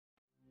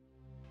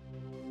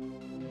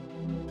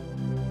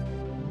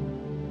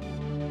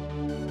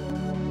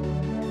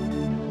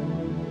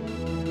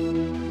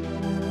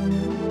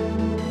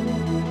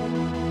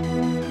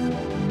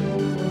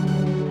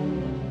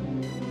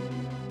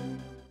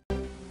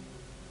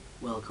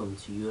Welcome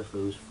to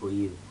UFOs for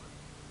You,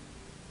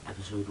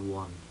 episode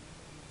 1.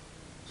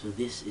 So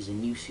this is a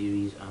new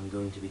series I'm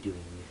going to be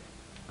doing,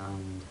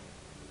 and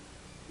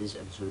this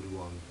is episode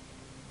 1.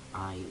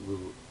 I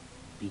will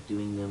be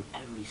doing them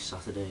every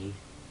Saturday,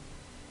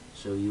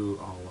 so you'll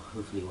all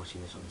hopefully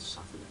watching this on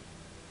Saturday.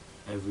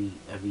 Every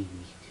week,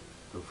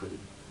 hopefully.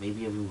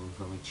 Maybe every month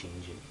I might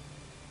change it,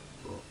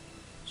 but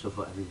so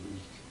far every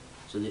week.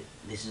 So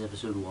this is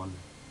episode 1.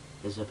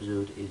 This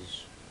episode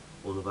is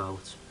all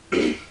about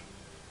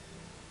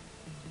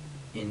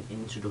an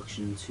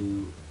introduction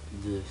to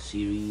the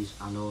series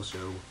and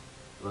also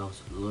about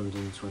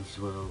London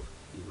 2012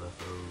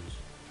 UFOs.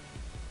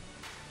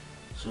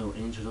 So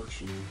an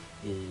introduction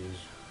is,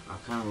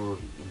 I've kind of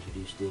already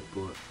introduced it,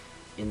 but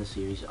in the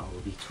series I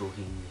will be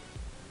talking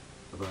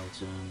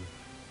about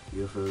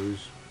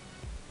UFOs.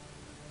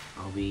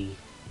 I'll be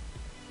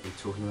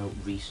talking about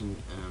recent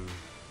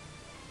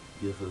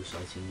UFO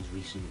sightings,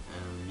 recent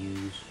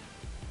news,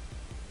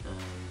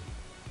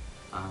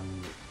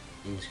 and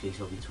in this case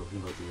I'll be talking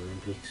about the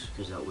Olympics,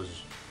 because that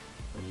was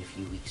only a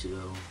few weeks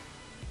ago,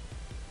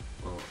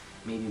 well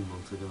maybe a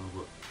month ago,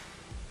 but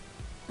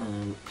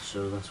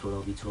so that's what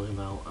I'll be talking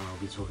about. And I'll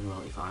be talking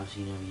about if I've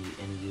seen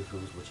any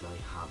UFOs, which I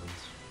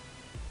haven't.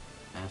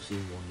 I have seen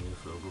one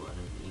UFO, but I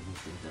don't even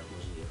think that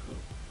was a UFO.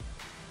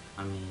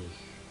 I may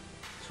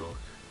talk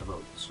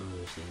about some of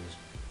those things.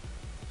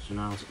 So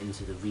now it's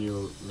into the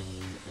real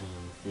main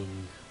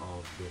thing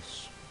of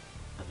this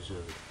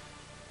episode.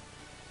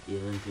 The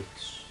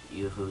Olympics,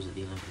 UFOs at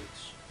the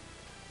Olympics.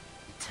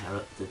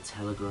 The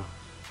Telegraph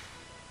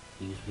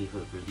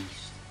newspaper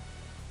released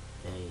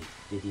a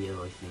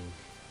video, I think,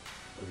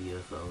 of a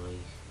UFO.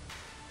 Like,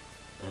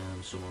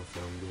 someone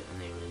filmed it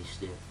and they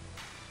released it,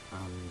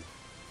 and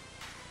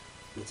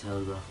the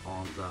Telegraph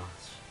aren't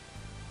that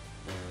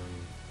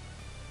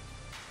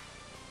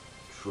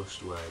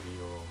trustworthy,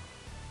 or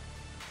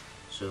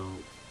so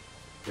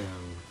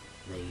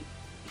it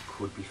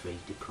could be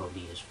faked. It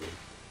probably is fake,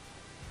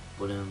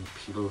 but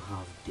people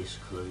have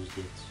disclosed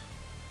it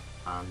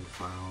and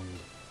found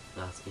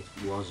that it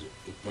was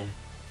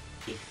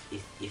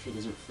if it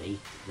isn't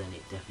fake, then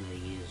it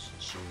definitely is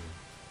some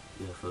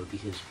UFO,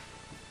 because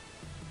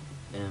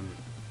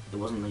it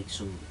wasn't like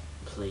some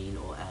plane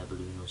or air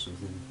balloon or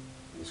something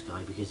in the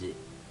sky, because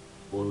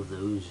all of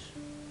those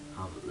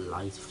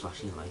have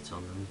flashing lights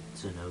on them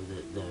to know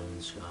that they're in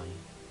the sky,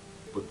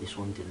 but this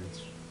one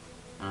didn't.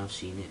 And I've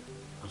seen it.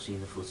 I've seen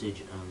the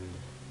footage, and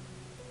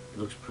it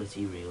looks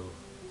pretty real.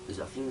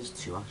 I think there's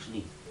two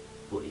actually,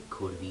 but it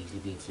could have easily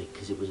been fake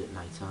because it was at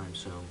night time,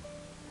 so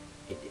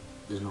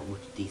there's not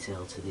much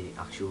detail to the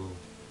actual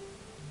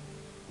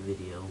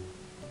video,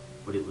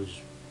 but it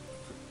was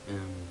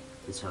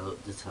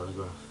the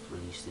Telegraph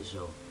released it,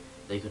 so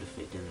they could have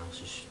faked it, and that's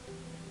just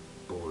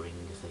boring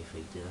if they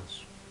faked it.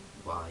 That's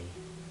why,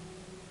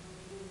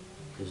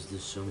 because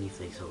there's so many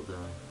fakes out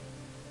there.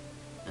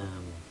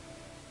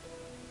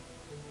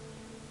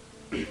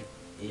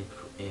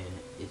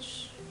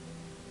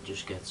 It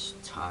just gets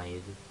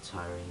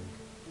tiring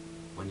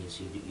when you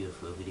see the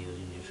UFO videos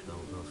and you just go,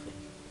 no fake.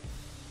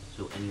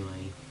 So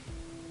anyway,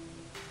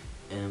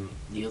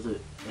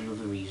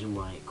 another reason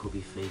why it could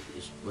be fake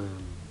is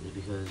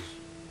because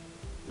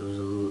there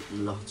was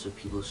lots of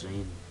people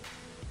saying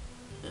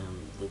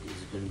that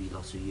there's going to be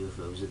lots of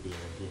UFOs at the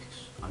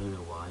Olympics. I don't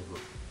know why,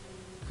 but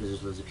because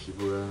there's loads of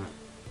people there,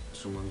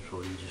 someone's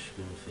probably just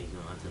going to fake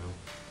them, I don't know.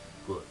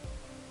 But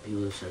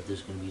people have said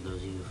there's going to be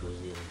loads of UFOs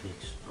at the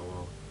Olympics,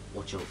 or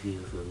watch out for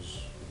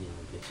UFOs at the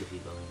Olympics if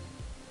you're going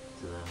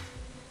to there.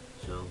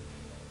 So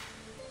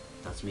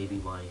that's maybe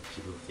why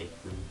people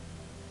fake them.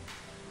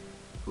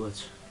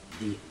 But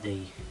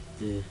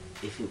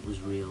if it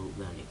was real,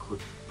 then it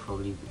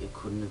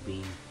couldn't have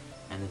been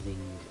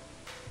anything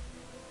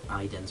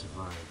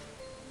identifiable.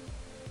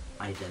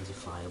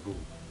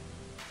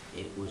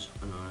 It was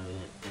an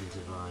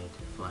unidentified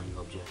flying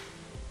object.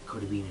 It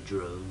could have been a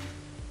drone,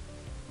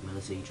 a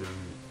military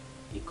drone.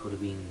 It could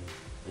have been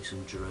like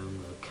some drone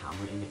with a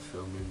camera in it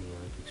filming the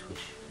Olympics,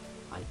 which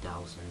I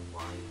doubt and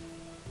why.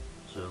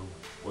 So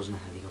it wasn't a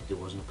helicopter, it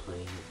wasn't a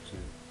plane, it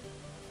wasn't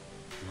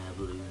an air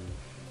balloon,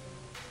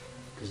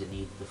 because it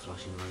needed the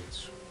flashing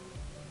lights.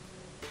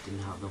 It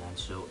didn't have them on,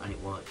 so, and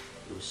it was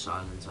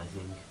silent, I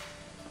think,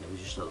 and it was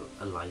just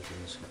a light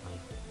in the sky.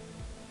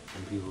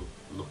 And people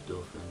looked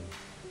up, and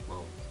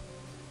well,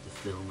 the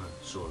filmer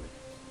saw it.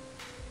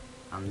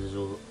 And there's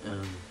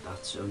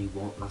that's only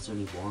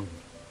one.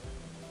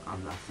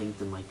 And I think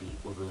there might be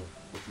other,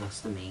 but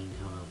that's the main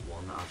kind of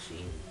one that I've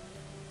seen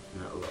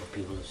and that a lot of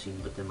people have seen,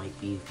 but there might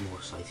be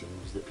more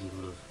sightings that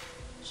people have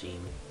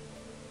seen.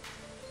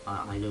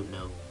 I don't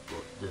know,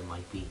 but there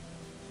might be.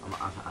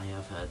 I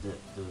have heard that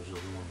those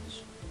other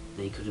ones,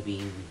 they could have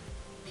been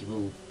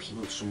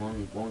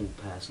one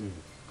person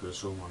could have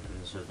saw one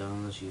and said,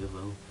 "Oh, that's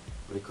UFO,"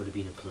 but it could have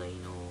been a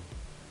plane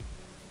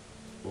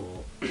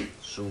or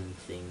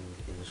something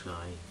in the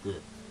sky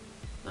that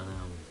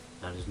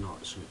is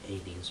not some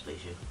alien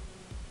spaceship.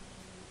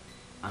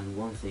 And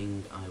one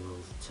thing I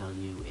will tell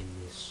you in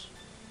this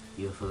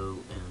UFO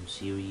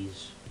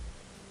series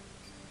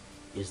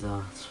is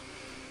that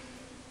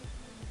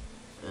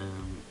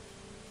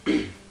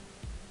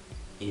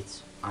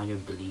I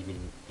don't believe in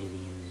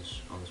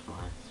aliens on this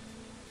planet,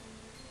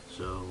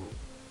 so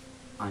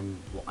I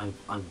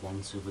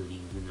want to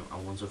believe in them. I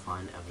want to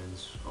find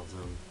evidence of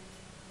them.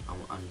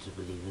 I need to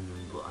believe in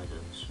them, but I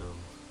don't.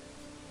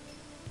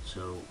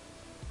 So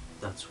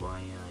that's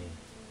why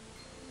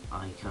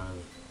I kind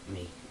of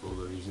make all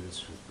the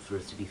reasons for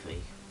it to be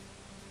fake.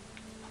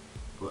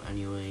 But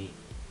anyway,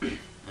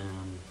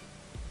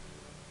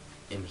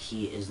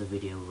 here is the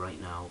video right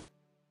now.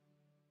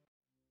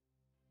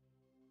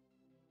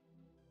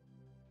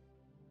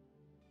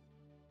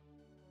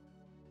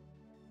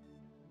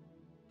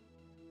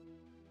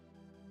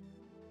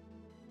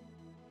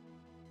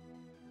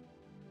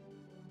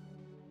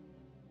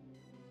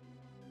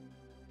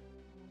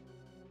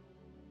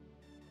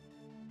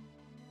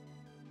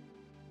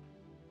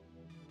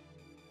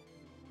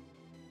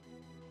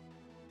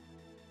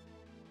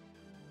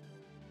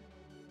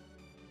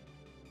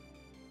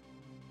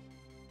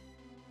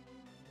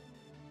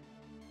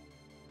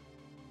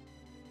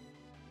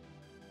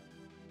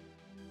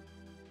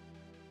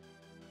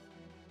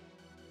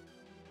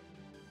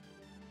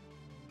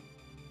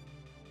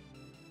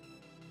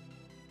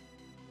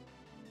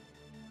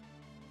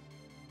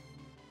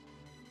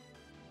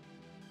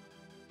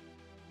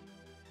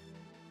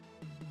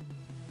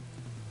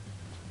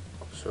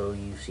 So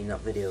you've seen that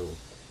video.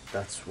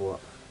 That's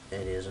what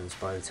it is, and it's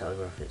by the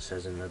Telegraph. It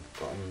says in the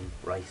bottom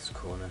right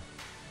corner.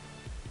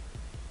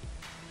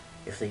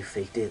 If they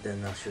faked it,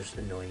 then that's just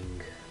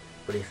annoying,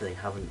 but if they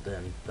haven't,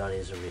 then that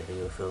is a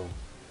real UFO.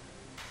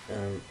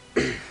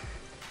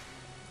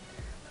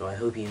 So I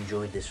hope you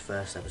enjoyed this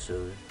first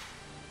episode.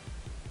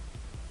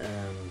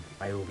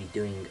 I will be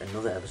doing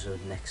another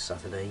episode next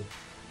Saturday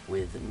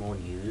with more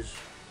news.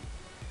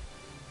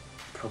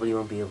 Probably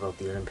won't be about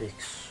the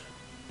Olympics.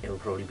 It will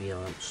probably be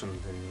on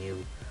something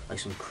new, like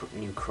some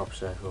new crop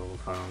circle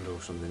found or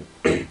something.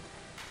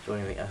 So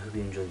anyway, I hope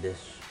you enjoyed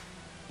this,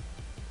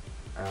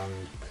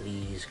 and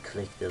please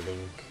click the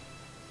link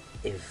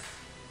if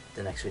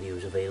the next video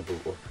is available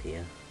up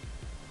here.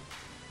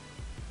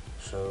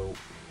 So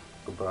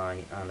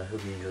goodbye, and I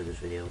hope you enjoyed this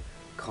video.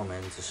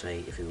 Comment to say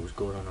if it was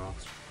good or not,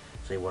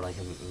 say what I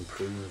can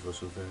improve or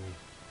something,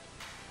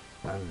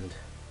 and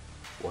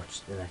watch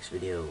the next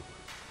video.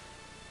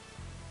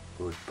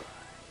 Goodbye.